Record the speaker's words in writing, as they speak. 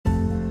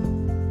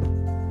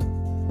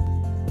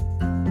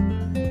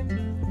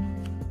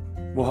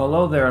Well,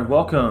 hello there and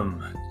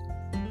welcome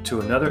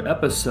to another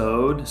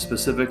episode,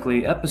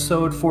 specifically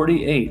episode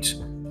 48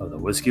 of the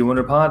Whiskey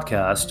Winter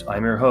Podcast.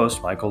 I'm your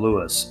host, Michael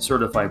Lewis,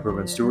 certified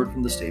bourbon steward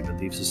from the Stave &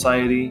 Thief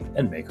Society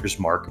and Maker's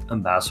Mark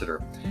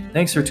Ambassador.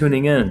 Thanks for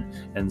tuning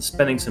in and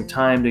spending some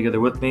time together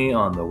with me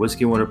on the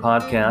Whiskey Winter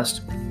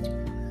Podcast.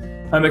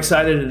 I'm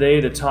excited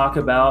today to talk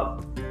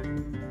about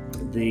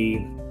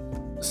the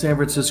San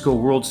Francisco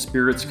World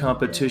Spirits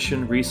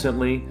Competition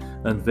recently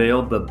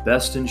unveiled the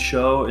Best in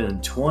Show in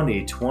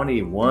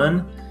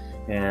 2021.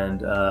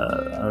 And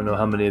I don't know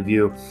how many of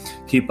you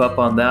keep up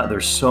on that.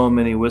 There's so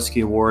many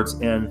whiskey awards.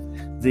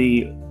 And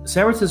the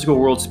San Francisco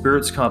World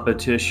Spirits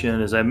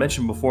Competition, as I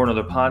mentioned before in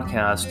another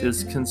podcast,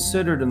 is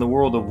considered in the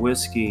world of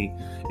whiskey.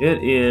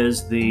 It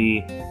is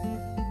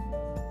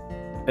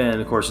and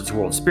of course it's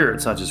World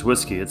Spirits, not just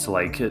whiskey. It's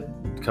like it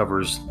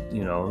covers,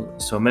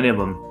 so many of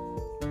them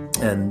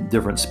and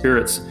different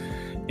spirits.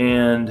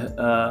 And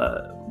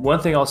one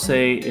thing I'll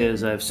say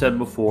is, I've said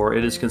before,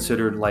 it is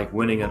considered like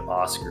winning an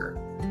Oscar.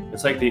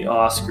 It's like the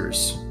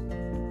Oscars.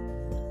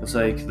 It's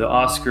like the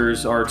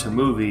Oscars are to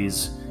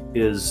movies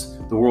is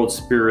the World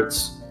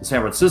Spirits,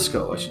 San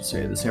Francisco, I should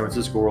say, the San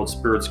Francisco World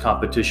Spirits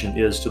Competition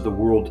is to the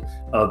world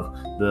of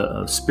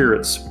the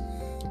spirits.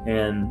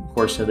 And of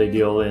course, they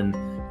deal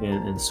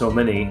in so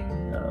many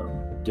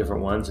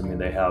different ones. I mean,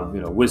 they have,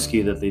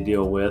 whiskey that they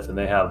deal with, and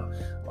they have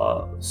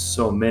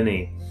so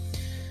many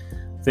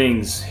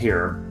things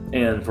here.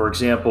 And for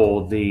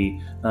example, the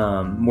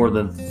more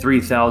than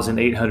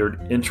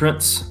 3,800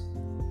 entrants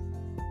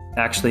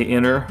actually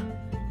enter,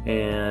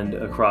 and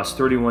across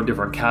 31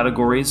 different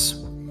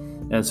categories.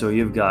 And so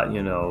you've got,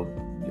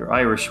 your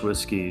Irish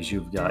whiskeys,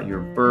 you've got your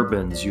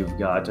bourbons, you've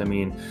got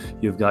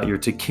your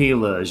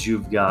tequilas,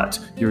 you've got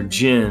your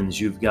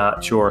gins, you've got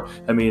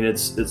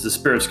it's a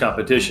spirits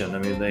competition. I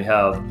mean, they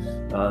have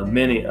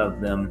many of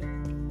them.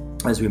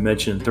 As we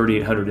mentioned,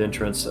 3,800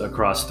 entrants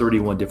across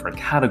 31 different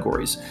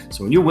categories.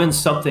 So when you win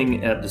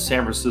something at the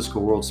San Francisco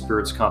World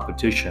Spirits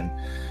Competition,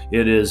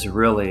 it is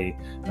really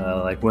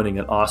like winning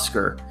an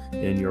Oscar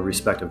in your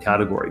respective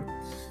category.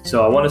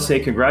 So I want to say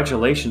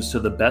congratulations to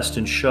the Best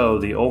in Show.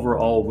 The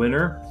overall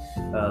winner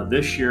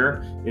this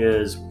year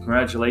is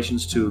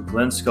congratulations to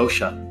Glen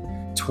Scotia,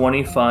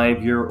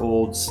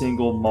 25-year-old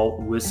single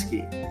malt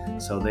whiskey.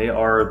 So they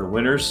are the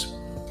winners.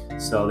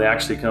 So they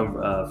actually come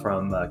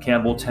from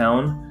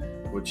Campbelltown,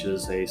 which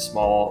is a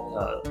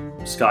small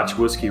Scotch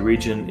whiskey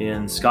region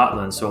in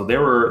Scotland. So they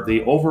were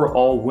the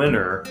overall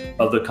winner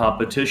of the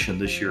competition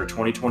this year,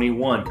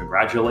 2021.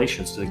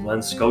 Congratulations to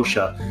Glen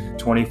Scotia,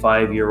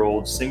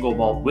 25-year-old single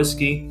malt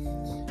whiskey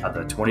at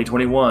the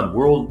 2021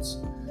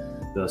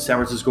 the San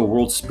Francisco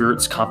World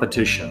Spirits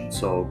Competition.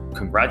 So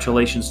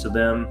congratulations to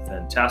them,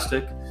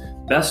 fantastic.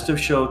 Best of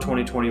Show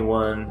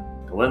 2021,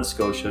 Glen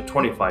Scotia,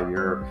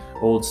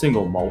 25-year-old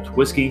single malt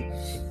whiskey,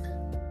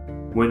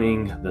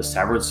 winning the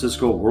San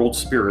Francisco World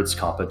Spirits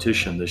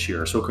Competition this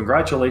year. So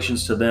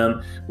congratulations to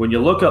them. When you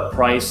look up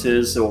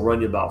prices, it will run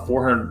you about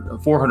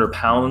 400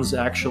 pounds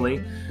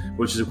actually,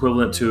 which is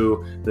equivalent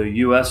to the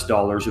US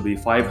dollars would be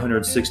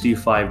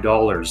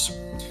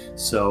 $565.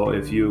 So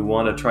if you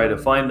want to try to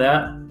find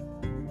that,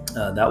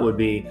 that would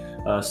be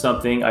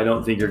something. I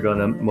don't think you're going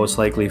to most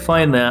likely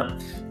find that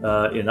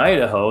in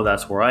Idaho.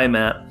 That's where I'm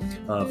at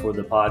for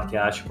the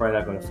podcast. You're probably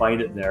not going to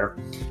find it there,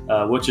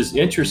 which is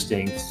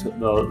interesting.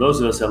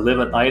 Those of us that live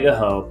in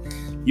Idaho,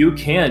 you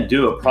can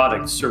do a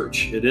product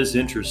search. It is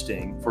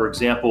interesting. For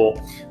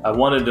example, I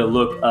wanted to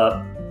look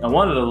up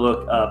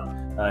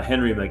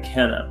Henry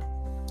McKenna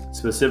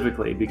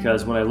specifically,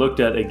 because when I looked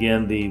at,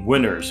 again, the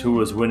winners, who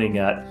was winning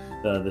at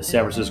the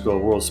San Francisco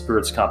World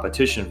Spirits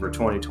Competition for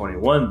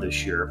 2021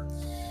 this year,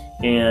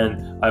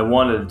 and I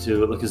wanted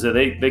to, because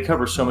they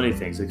cover so many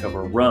things. They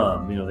cover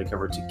rum, they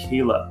cover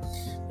tequila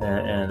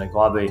and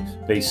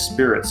agave-based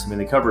spirits. I mean,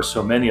 they cover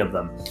so many of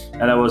them.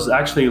 And I was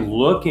actually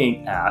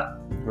looking at,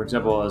 for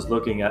example,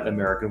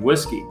 American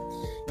whiskey.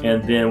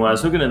 And then when I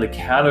was looking in the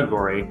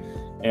category,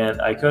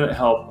 and I couldn't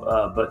help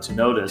but to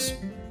notice,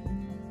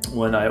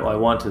 when I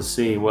want to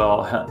see,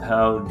 well,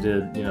 how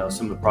did,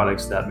 some of the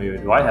products that maybe,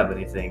 do I have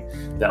anything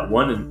that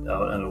won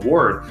an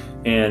award?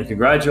 And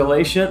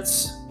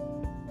congratulations,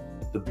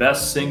 the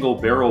best single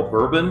barrel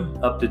bourbon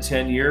up to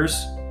 10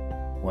 years.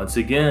 Once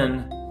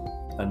again,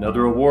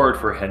 another award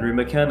for Henry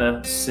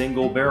McKenna,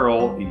 single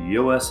barrel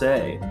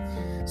USA.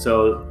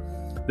 So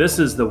this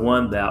is the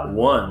one that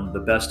won the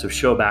Best of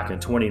Show back in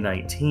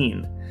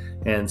 2019.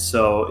 And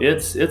so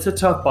it's a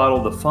tough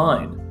bottle to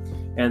find.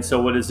 And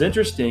so what is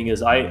interesting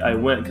is I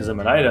went, because I'm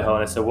in Idaho,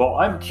 and I said, well,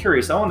 I'm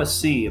curious. I want to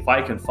see if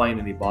I can find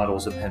any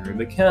bottles of Henry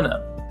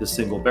McKenna, the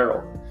single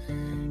barrel.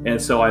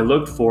 And so I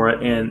looked for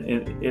it.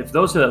 And if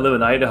those that live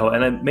in Idaho,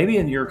 and maybe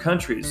in your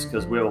countries,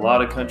 because we have a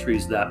lot of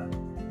countries that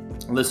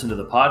listen to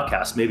the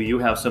podcast, maybe you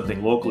have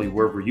something locally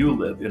wherever you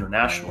live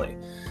internationally,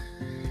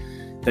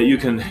 that you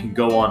can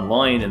go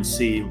online and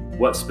see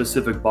what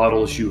specific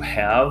bottles you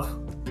have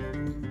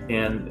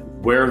and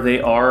where they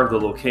are, the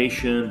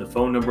location, the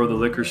phone number of the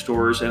liquor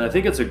stores. And I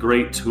think it's a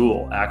great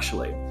tool,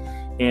 actually.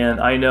 And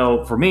I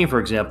know for me, for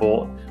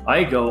example,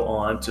 I go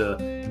on to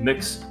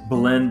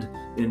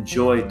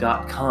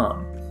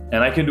mixblendenjoy.com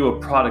and I can do a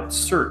product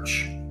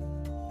search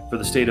for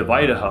the state of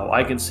Idaho.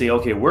 I can see,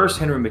 okay, where's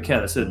Henry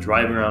McKenna? Instead of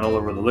driving around all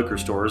over the liquor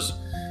stores,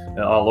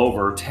 all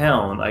over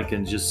town, I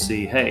can just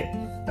see, hey,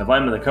 if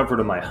I'm in the comfort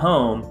of my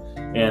home,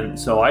 and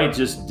so I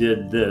just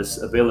did this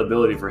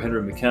availability for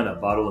Henry McKenna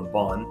Bottle and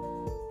Bond,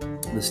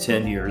 this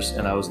 10 years,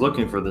 and I was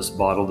looking for this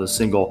bottle, this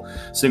single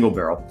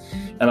barrel,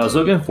 and I was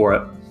looking for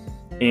it,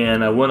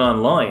 and I went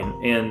online,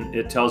 and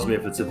it tells me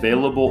if it's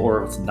available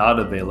or if it's not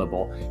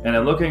available, and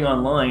I'm looking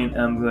online,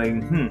 and I'm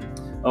going,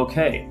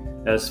 okay,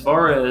 as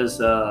far as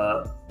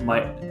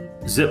my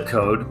zip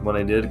code, what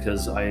I did,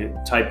 because I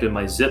typed in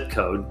my zip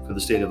code for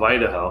the state of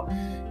Idaho,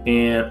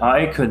 and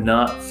I could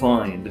not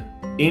find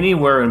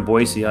anywhere in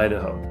Boise,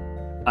 Idaho.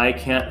 I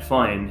can't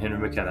find Henry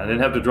McKenna. I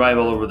didn't have to drive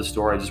all over the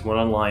store. I just went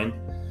online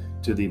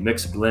to the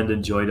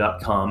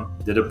mixblendenjoy.com,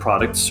 did a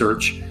product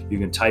search. You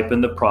can type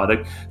in the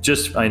product.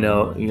 Just, I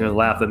know, you're going to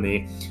laugh at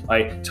me.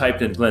 I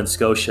typed in Glen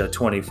Scotia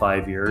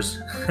 25 years.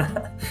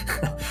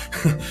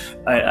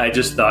 I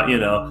just thought,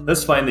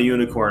 let's find the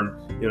unicorn,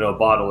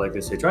 bottle, like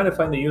they say, trying to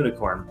find the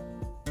unicorn.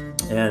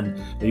 And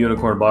the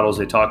unicorn bottles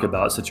they talk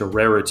about, such a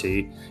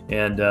rarity,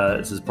 and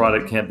it says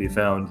product can't be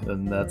found,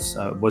 and that's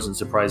wasn't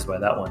surprised by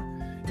that one.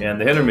 And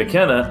the Henry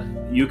McKenna,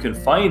 you can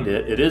find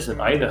it. It is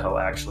in Idaho,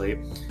 actually.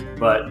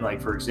 But,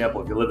 like, for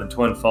example, if you live in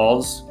Twin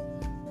Falls,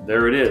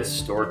 there it is,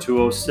 store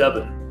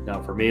 207.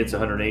 Now, for me, it's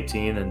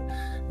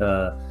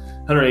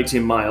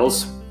 118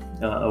 miles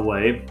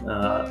away.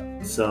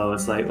 So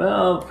it's like,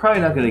 well,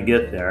 probably not going to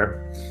get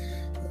there.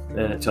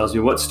 And it tells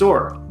you what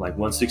store, like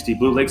 160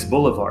 Blue Lakes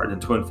Boulevard in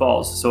Twin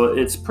Falls. So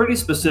it's pretty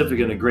specific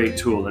and a great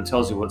tool, and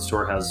tells you what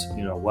store has,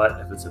 what,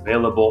 if it's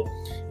available.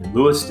 In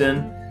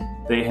Lewiston,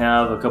 they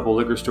have a couple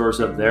liquor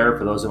stores up there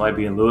for those that might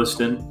be in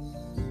Lewiston.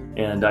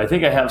 And I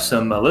think I have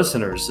some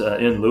listeners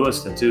in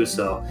Lewiston too.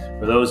 So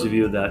for those of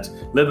you that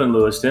live in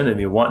Lewiston and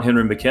you want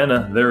Henry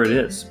McKenna, there it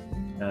is.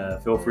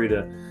 Feel free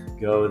to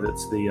go.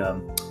 That's the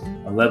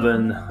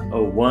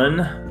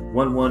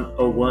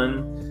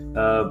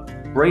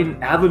 1101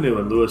 Braden Avenue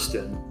in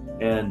Lewiston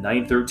and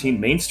 913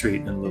 Main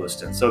Street in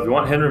Lewiston. So if you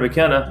want Henry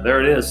McKenna,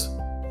 there it is.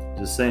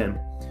 Just saying.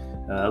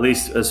 At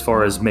least as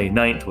far as May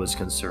 9th was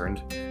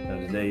concerned.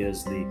 Today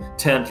is the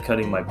 10th,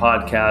 cutting my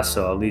podcast,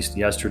 so at least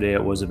yesterday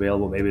it was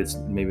available. Maybe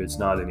it's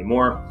not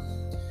anymore.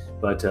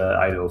 But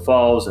Idaho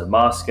Falls and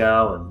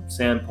Moscow and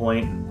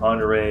Sandpoint and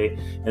Ponderay.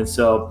 And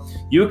so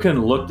you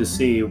can look to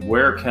see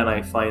where can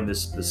I find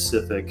this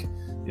specific,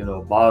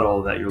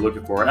 bottle that you're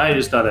looking for. And I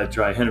just thought I'd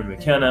try Henry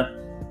McKenna,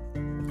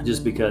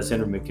 just because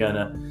Henry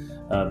McKenna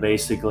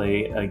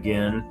basically,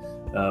 again,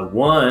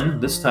 won.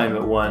 This time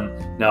it won.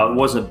 Now, it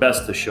wasn't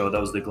best of show.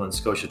 That was the Glen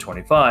Scotia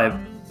 25,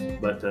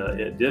 but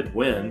it did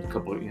win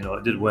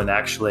it did win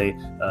actually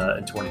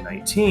in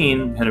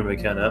 2019. Henry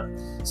McKenna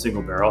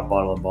single barrel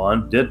bottle and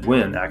bond did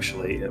win.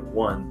 Actually, it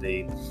won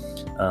the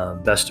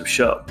best of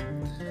show.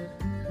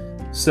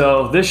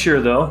 So this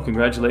year, though,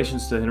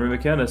 congratulations to Henry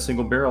McKenna,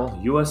 single barrel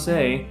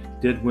USA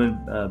did win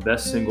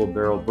best single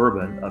barrel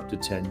bourbon up to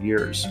 10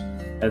 years.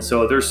 And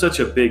so there's such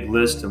a big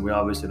list, and we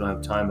obviously don't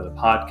have time in a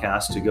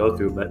podcast to go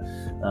through, but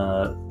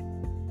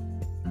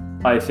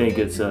I think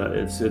it's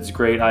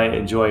great. I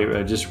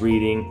enjoy just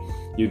reading.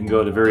 You can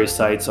go to various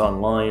sites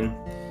online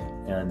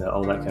and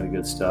all that kind of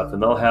good stuff.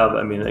 And they'll have,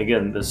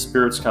 again, the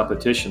spirits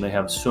competition, they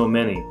have so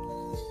many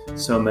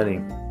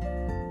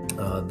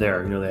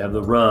there. They have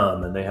the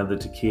rum and they have the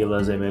tequila,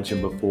 as I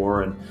mentioned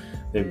before, and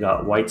they've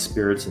got white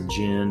spirits and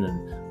gin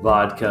and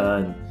vodka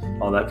and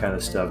all that kind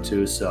of stuff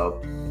too.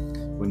 So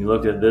when you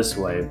look at it this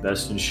way,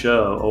 best in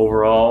show,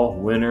 overall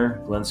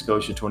winner, Glen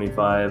Scotia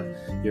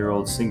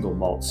 25-year-old single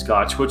malt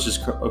Scotch, which is,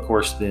 of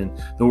course, in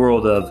the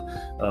world of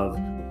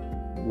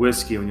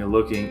whiskey, when you're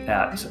looking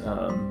at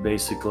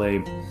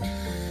basically,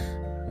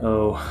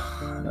 you're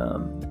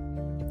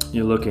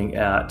looking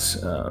at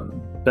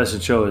best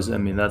in show is,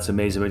 that's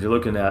amazing. But you're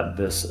looking at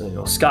this,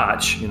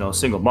 Scotch,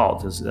 single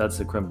malt, that's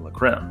the creme de la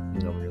creme.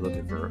 When you're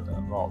looking for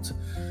malt,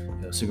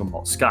 single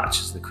malt Scotch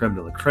is the creme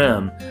de la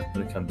creme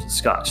when it comes to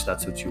Scotch.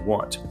 That's what you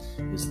want,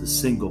 is the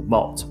single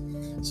malt.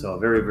 So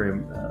very, very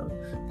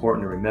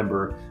important to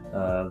remember.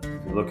 If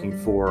you're looking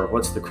for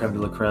what's the creme de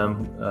la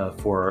creme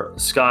for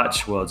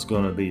Scotch, well, it's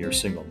going to be your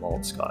single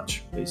malt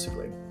Scotch,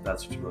 basically.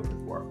 That's what you're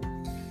looking for.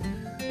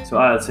 So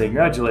I'd say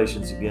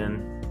congratulations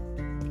again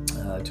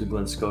to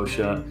Glen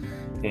Scotia.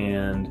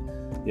 And,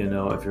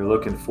 if you're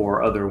looking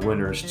for other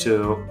winners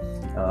too,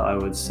 I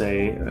would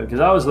say, because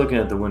I was looking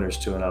at the winners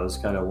too, and I was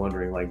kind of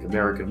wondering, like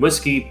American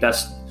whiskey,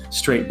 best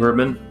straight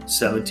bourbon,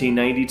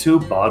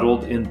 1792,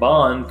 bottled in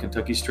bond,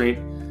 Kentucky Straight.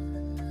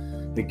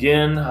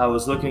 Again, I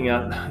was looking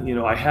at,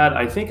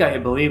 I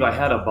believe I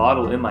had a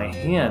bottle in my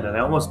hand, and I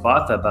almost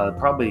bought that about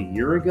probably a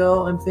year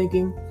ago, I'm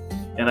thinking,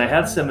 and I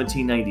had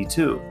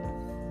 1792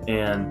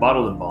 and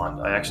bottled in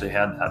bond. I actually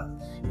had that.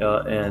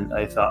 And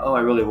I thought, I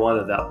really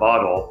wanted that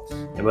bottle,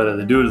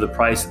 but due to the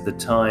price at the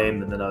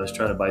time, and then I was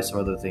trying to buy some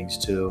other things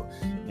too,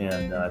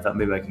 and I thought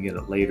maybe I can get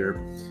it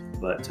later.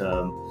 But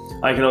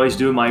I can always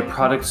do my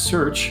product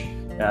search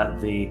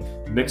at the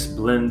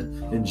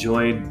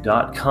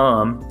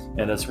mixedblendenjoy.com,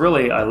 and it's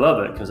really, I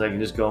love it because I can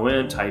just go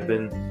in, type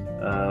in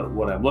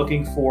what I'm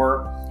looking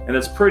for, and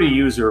it's pretty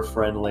user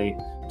friendly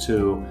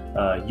to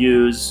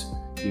use.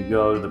 You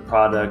go to the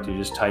product, you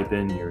just type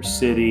in your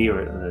city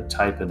or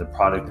type in the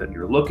product that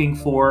you're looking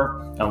for.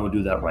 I'm going to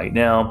do that right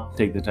now,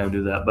 take the time to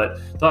do that, but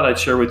thought I'd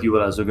share with you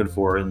what I was looking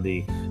for in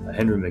the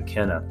Henry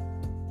McKenna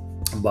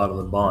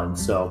Bottle and Bond.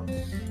 So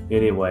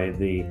anyway,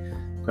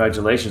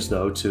 congratulations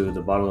though to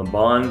the Bottle and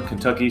Bond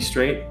Kentucky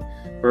Straight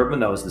Bourbon.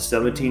 That was the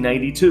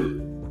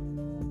 1792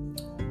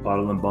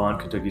 Bottle and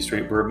Bond Kentucky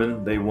Straight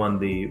Bourbon. They won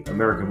the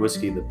American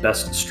Whiskey, the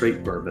best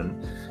straight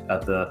bourbon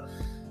at the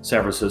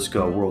San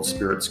Francisco World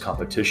Spirits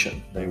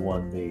Competition. They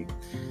won the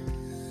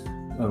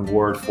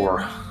award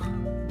for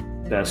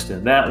best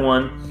in that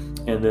one.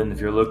 And then if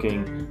you're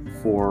looking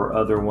for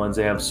other ones,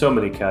 they have so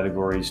many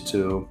categories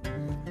too,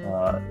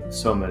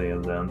 so many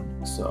of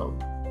them. So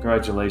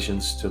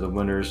congratulations to the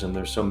winners, and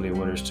there's so many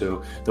winners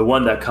too. The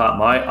one that caught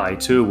my eye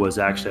too was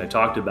actually, I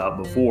talked about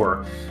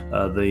before,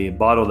 the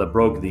bottle that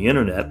broke the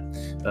internet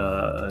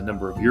a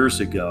number of years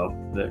ago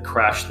that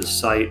crashed the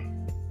site,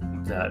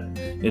 that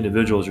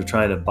individuals are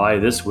trying to buy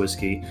this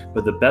whiskey.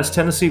 But the best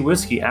Tennessee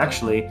whiskey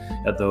actually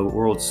at the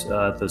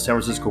San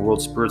Francisco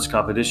World Spirits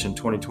Competition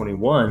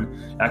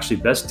 2021, actually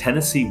best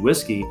Tennessee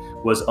whiskey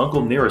was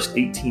Uncle Nearest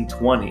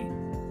 1820.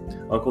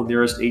 Uncle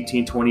Nearest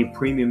 1820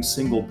 Premium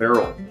Single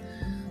Barrel.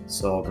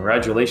 So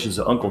congratulations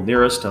to Uncle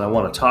Nearest, and I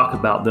want to talk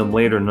about them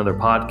later in another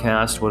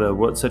podcast.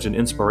 What such an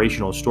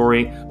inspirational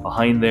story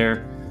behind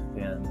there,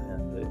 and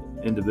the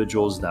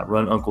individuals that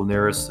run Uncle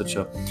Nearest, such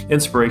an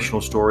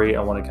inspirational story.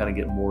 I want to kind of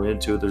get more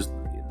into.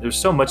 There's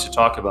so much to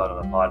talk about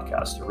on a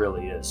podcast. There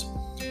really is.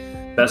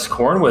 Best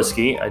corn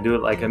whiskey.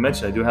 Like I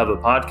mentioned, I do have a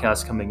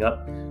podcast coming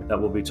up that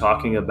will be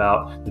talking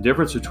about the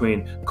difference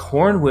between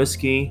corn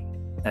whiskey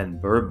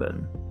and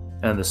bourbon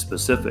and the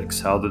specifics,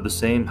 how they're the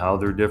same, how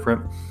they're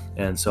different.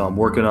 And so I'm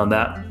working on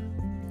that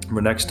for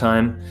next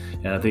time,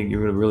 and I think you're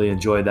going to really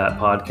enjoy that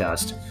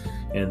podcast.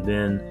 And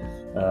then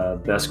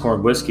best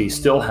corn whiskey,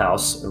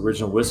 Stillhouse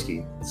Original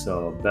Whiskey.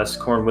 So best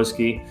corn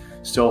whiskey,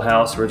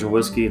 Stillhouse Original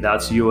Whiskey,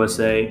 that's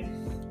USA.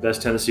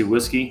 Best Tennessee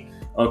whiskey,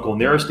 Uncle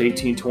Nearest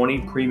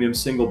 1820 Premium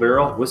Single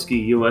Barrel Whiskey,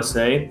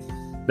 USA.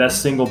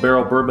 Best single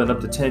barrel bourbon up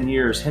to 10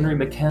 years, Henry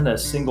McKenna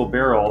Single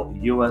Barrel,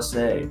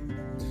 USA.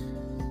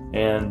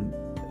 And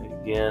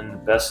again,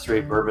 best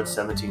straight bourbon,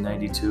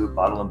 1792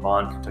 Bottle and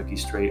Bond Kentucky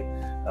Straight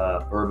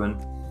Bourbon.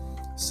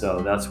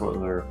 So that's what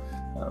we're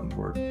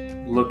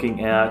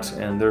looking at,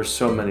 and there's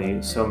so many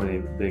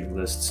big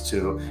lists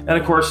too. And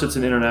of course, it's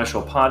an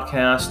international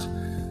podcast.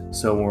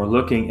 So when we're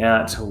looking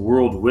at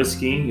world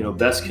whiskey,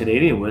 best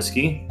Canadian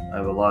whiskey, I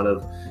have a lot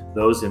of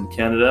those in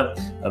Canada,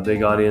 a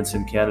big audience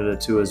in Canada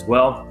too as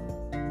well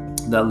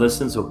that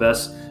listens. So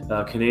best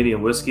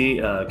Canadian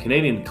whiskey,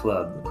 Canadian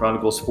Club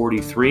Chronicles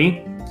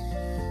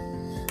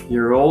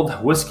 43-year-old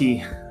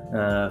whiskey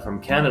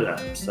from Canada.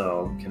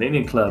 So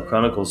Canadian Club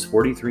Chronicles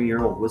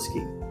 43-year-old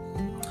whiskey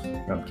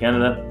from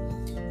Canada,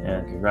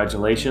 and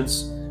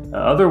congratulations.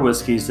 Other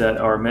whiskeys that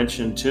are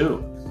mentioned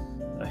too.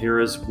 Here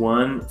is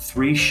one,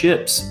 Three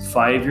Ships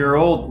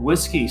 5-year-old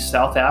whiskey,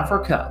 South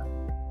Africa.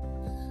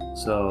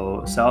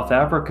 So South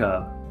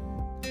Africa,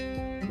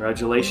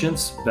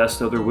 congratulations.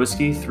 Best other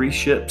whiskey, Three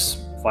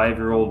Ships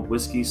 5-year-old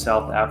whiskey,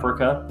 South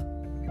Africa.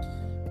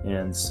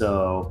 And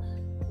so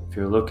if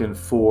you're looking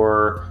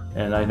for,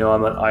 and I know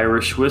I'm an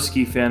Irish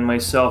whiskey fan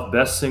myself,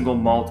 best single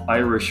malt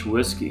Irish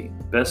whiskey.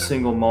 Best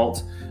single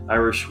malt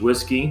Irish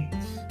whiskey.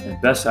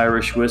 And best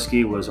Irish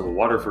whiskey was a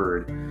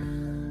Waterford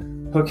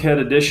Hookhead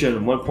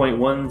Edition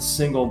 1.1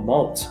 single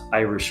malt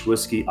Irish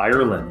whiskey,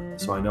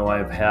 Ireland. So I know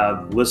I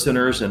have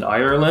listeners in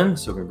Ireland,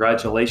 so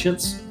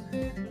congratulations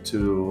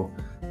to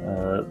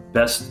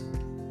best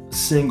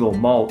single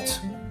malt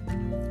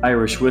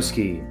Irish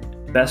whiskey.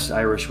 Best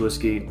Irish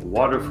whiskey,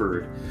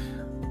 Waterford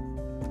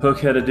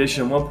Hookhead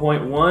Edition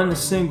 1.1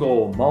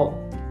 single malt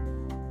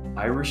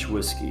Irish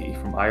whiskey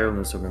from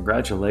Ireland. So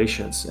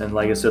congratulations. And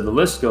like I said, the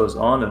list goes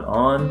on,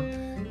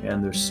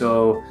 and there's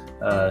so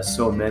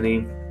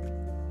many.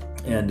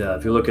 And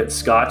if you look at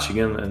Scotch,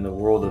 again, in the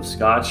world of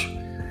Scotch,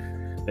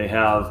 they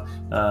have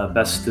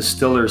best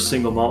distillers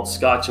single malt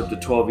Scotch up to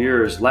 12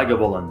 years,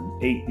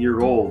 Lagavulin,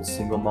 8-year-old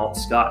single malt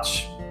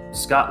Scotch,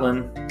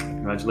 Scotland.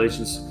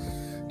 Congratulations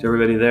to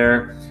everybody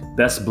there.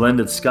 Best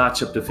blended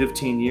Scotch up to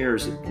 15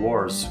 years at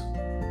Dwars.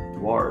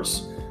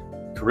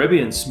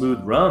 Caribbean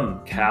smooth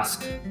rum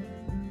cask,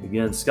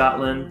 again,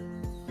 Scotland.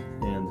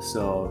 And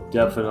so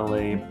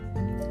definitely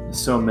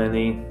so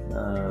many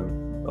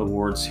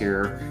awards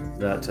here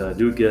that are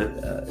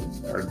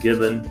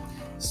given.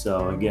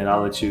 So again,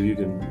 I'll let you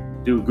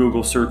can do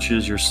Google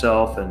searches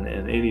yourself and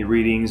any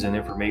readings and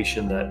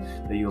information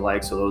that you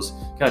like. So those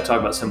kind of talk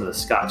about some of the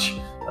Scotch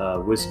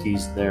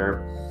whiskeys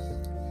there.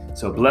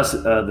 So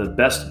the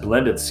best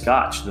blended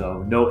Scotch,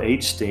 though, no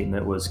age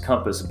statement, was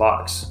Compass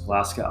Box,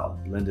 Glasgow,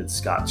 blended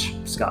Scotch,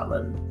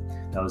 Scotland.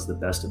 That was the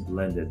best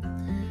blended.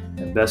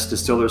 And best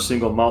distiller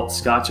single malt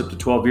Scotch up to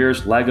 12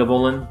 years,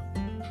 Lagavulin,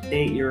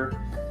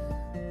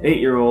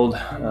 eight-year-old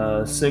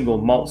single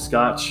malt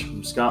Scotch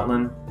from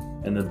Scotland,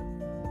 and the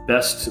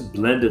best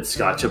blended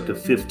Scotch up to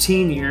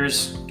 15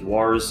 years,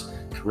 Dwar's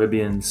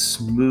Caribbean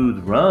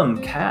Smooth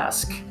Rum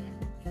Cask.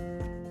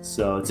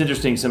 So it's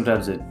interesting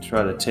sometimes to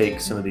try to take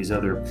some of these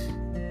other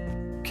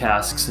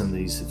casks and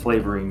these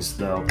flavorings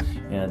though,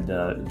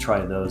 and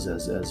try those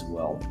as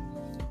well.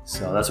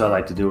 So that's what I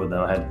like to do with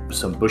them. I had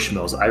some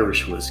Bushmills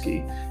Irish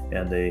whiskey,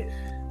 and they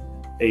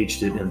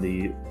aged it in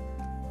the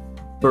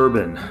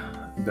bourbon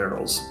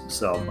barrels.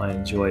 So I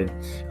enjoyed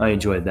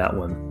that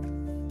one.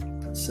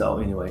 So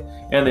anyway,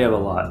 and they have a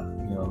lot,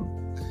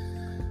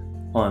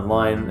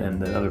 online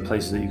and the other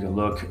places that you can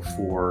look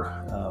for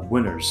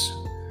winners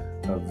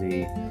of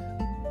the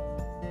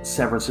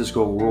San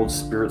Francisco World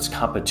Spirits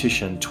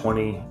Competition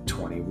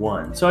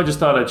 2021. So I just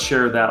thought I'd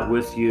share that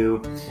with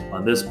you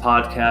on this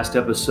podcast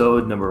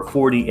episode number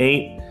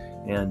 48,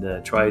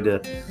 and try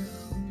to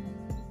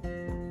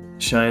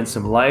shine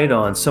some light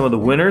on some of the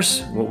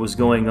winners, what was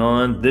going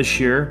on this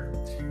year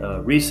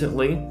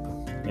recently.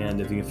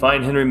 And if you can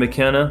find Henry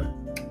McKenna,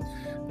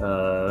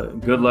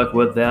 good luck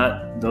with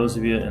that. Those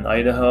of you in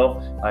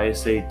Idaho, I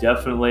say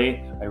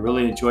definitely. I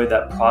really enjoyed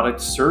that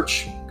product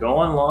search. Go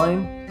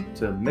online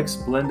to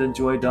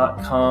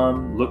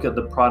mixedblendenjoy.com. Look at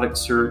the product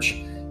search.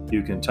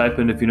 You can type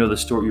in, if you know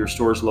your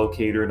store's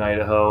locator in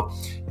Idaho,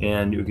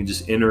 and you can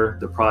just enter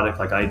the product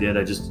like I did.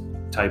 I just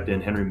typed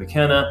in Henry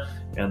McKenna,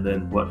 and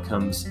then what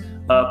comes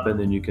up, and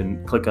then you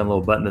can click on a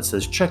little button that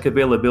says check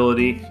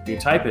availability. You can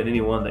type in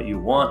any one that you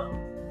want,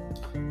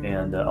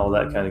 and all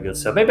that kind of good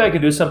stuff. Maybe I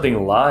could do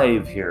something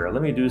live here.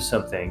 Let me do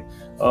something.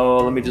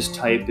 Let me just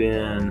type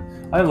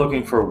in, I'm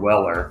looking for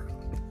Weller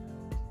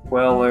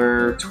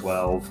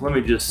 12. Let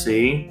me just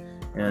see.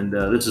 And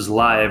this is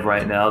live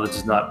right now. This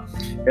is not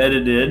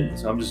edited,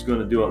 so I'm just going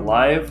to do it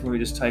live. Let me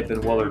just type in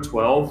Weller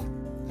 12.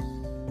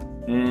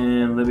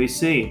 And let me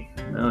see.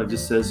 No, it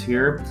just says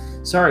here,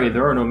 sorry,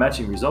 there are no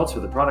matching results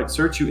for the product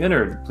search you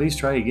entered. Please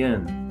try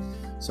again.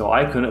 So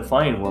I couldn't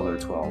find Weller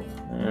 12.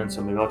 And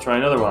so maybe I'll try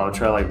another one. I'll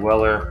try like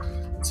Weller.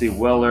 Let's see,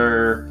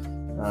 Weller.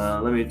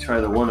 Let me try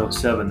the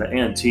 107, the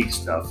antique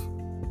stuff.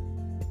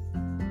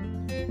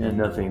 And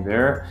nothing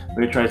there. Let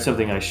me try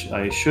something I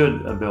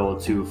should be able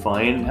to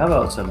find. How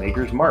about some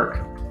Maker's Mark?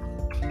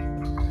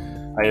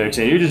 I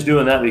understand you're just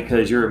doing that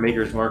because you're a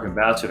Maker's Mark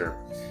ambassador.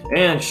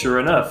 And sure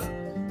enough,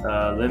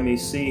 let me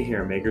see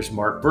here. Maker's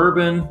Mark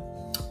Bourbon.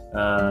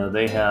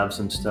 They have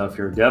some stuff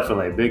here.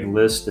 Definitely a big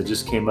list that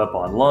just came up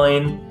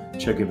online.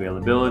 Check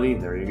availability.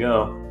 There you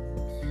go.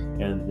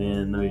 And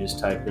then let me just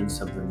type in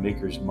something.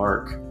 Maker's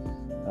Mark.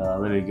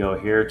 Let me go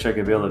here. Check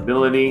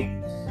availability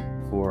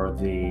for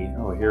the,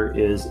 here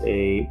is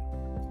a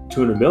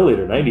 200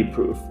 milliliter, 90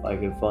 proof. I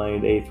can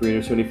find a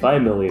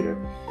 375 milliliter.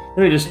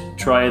 Let me just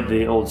try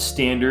the old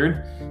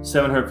standard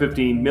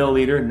 750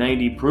 milliliter,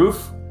 90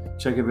 proof.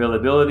 Check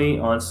availability,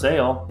 on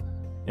sale.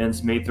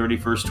 Ends May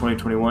 31st,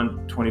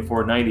 2021,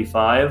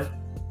 $24.95.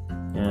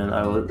 And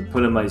I will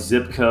put in my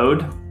zip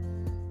code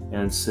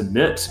and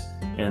submit.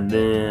 And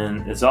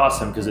then it's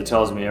awesome because it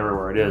tells me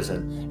everywhere it is,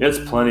 and it's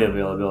plenty of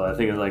availability. I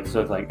think it's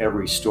like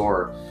every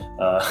store.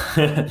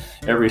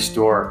 Every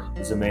store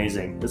is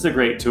amazing. It's a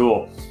great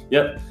tool.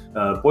 Yep.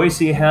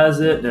 Boise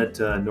has it at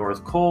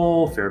North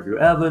Cole, Fairview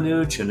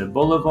Avenue, Chinnen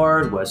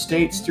Boulevard, West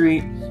State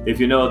Street. If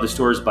you know the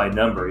stores by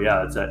number,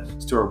 yeah, it's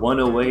at store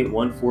 108,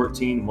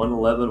 114,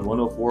 111,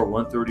 104,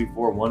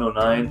 134,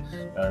 109.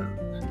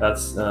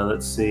 That's,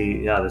 let's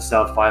see, the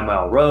South 5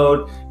 Mile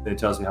Road. Then it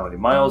tells me how many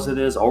miles it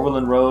is.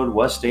 Overland Road,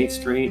 West State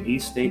Street,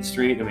 East State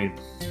Street. I mean,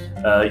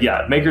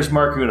 Maker's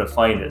Mark, you're going to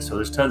find it. So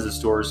there's tons of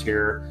stores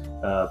here.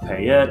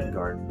 Payette,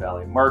 Garden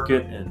Valley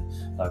Market in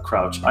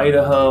Crouch,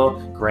 Idaho,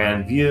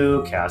 Grand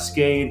View,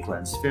 Cascade,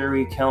 Glens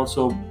Ferry,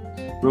 Council,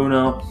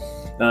 Bruno.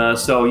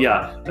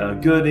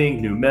 Gooding,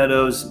 New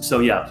Meadows. So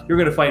you're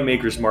going to find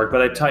Maker's Mark,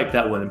 but I typed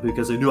that one in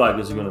because I knew I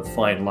was going to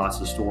find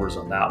lots of stores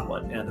on that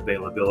one and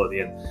availability.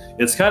 And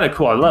it's kind of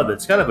cool. I love it.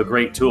 It's kind of a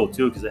great tool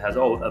too because it has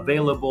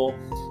available.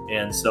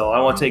 And so I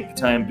don't want to take the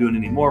time doing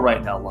any more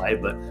right now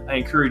live, but I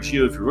encourage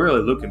you, if you're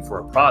really looking for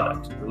a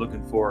product, if you're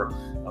looking for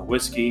a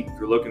whiskey, if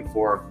you're looking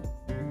for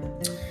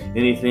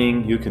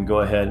anything, you can go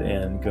ahead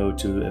and go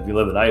to, if you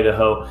live in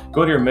Idaho,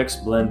 go to your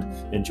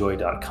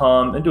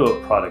mixedblendenjoy.com and do a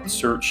product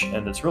search,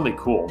 and it's really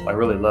cool. I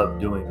really love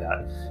doing that,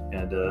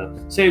 and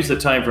saves the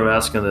time from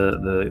asking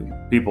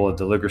the people at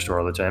the liquor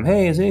store all the time,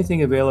 hey, is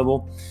anything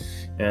available?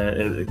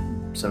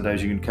 And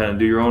sometimes you can kind of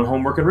do your own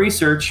homework and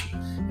research.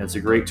 It's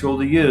a great tool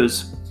to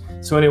use.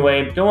 So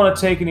anyway, don't want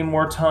to take any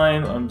more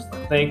time. I'm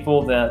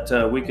thankful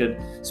that we could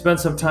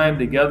spend some time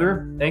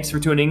together. Thanks for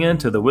tuning in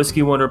to the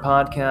Whiskey Wonder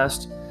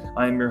Podcast.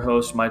 I'm your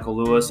host, Michael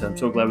Lewis. I'm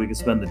so glad we could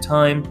spend the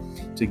time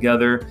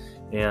together.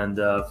 And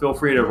feel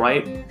free to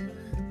write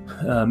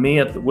me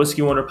at the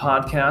Whiskey Wonder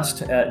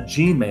Podcast at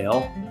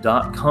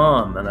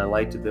gmail.com. And I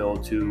like to be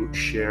able to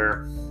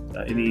share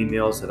any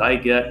emails that I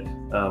get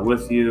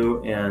with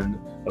you. And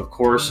of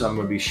course, I'm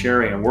going to be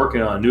sharing. I'm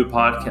working on a new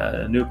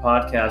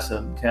podcast.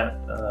 And can't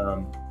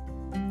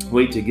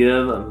wait to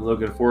give. I'm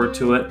looking forward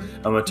to it.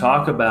 I'm going to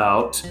talk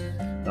about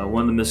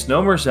one of the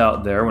misnomers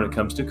out there when it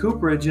comes to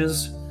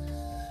cooperages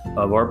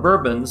of our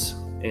bourbons.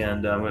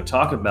 And I'm going to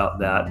talk about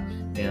that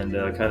and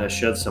kind of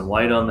shed some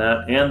light on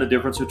that and the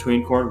difference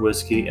between corn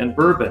whiskey and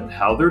bourbon,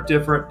 how they're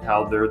different,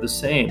 how they're the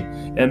same,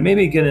 and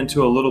maybe get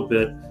into a little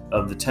bit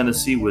of the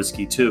Tennessee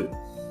whiskey too.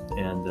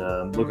 And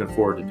I'm looking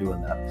forward to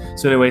doing that.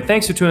 So anyway,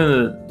 thanks for tuning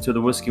in to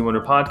the Whiskey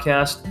Winter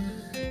Podcast.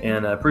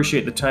 And I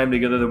appreciate the time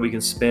together that we can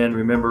spend.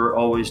 Remember,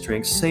 always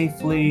drink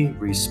safely,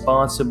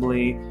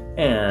 responsibly,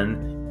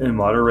 and in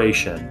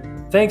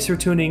moderation. Thanks for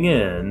tuning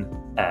in,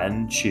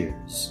 and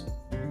cheers.